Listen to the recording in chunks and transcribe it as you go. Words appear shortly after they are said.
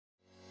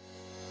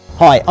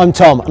Hi, I'm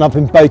Tom and I've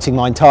been boating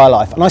my entire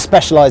life and I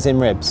specialise in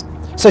ribs.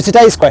 So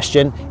today's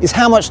question is,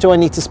 how much do I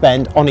need to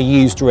spend on a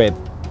used rib?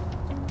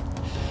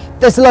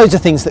 There's loads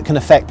of things that can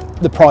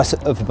affect the price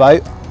of a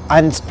boat,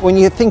 and when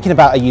you're thinking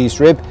about a used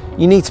rib,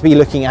 you need to be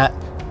looking at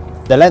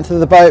the length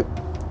of the boat,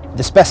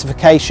 the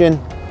specification,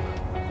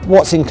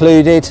 what's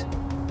included,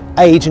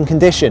 age and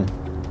condition.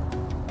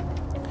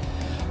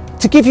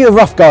 To give you a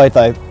rough guide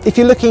though, if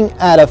you're looking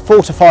at a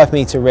 4 to 5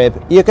 metre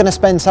rib, you're going to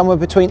spend somewhere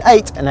between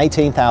 £8,000 and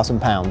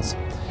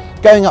 £18,000.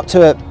 Going up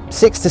to a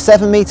 6 to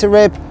 7 metre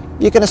rib,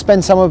 you're going to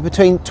spend somewhere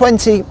between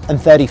 20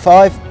 and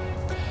 35.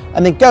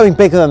 And then going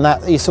bigger than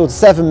that, you're sort of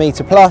 7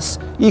 metre plus,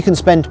 you can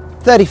spend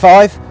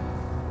 35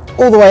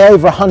 all the way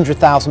over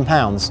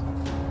 £100,000.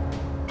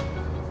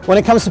 When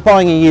it comes to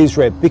buying a used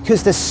rib,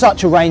 because there's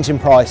such a range in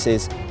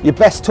prices, you're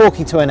best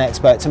talking to an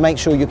expert to make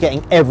sure you're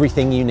getting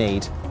everything you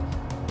need.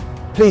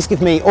 Please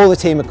give me or the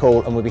team a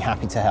call and we'll be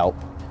happy to help.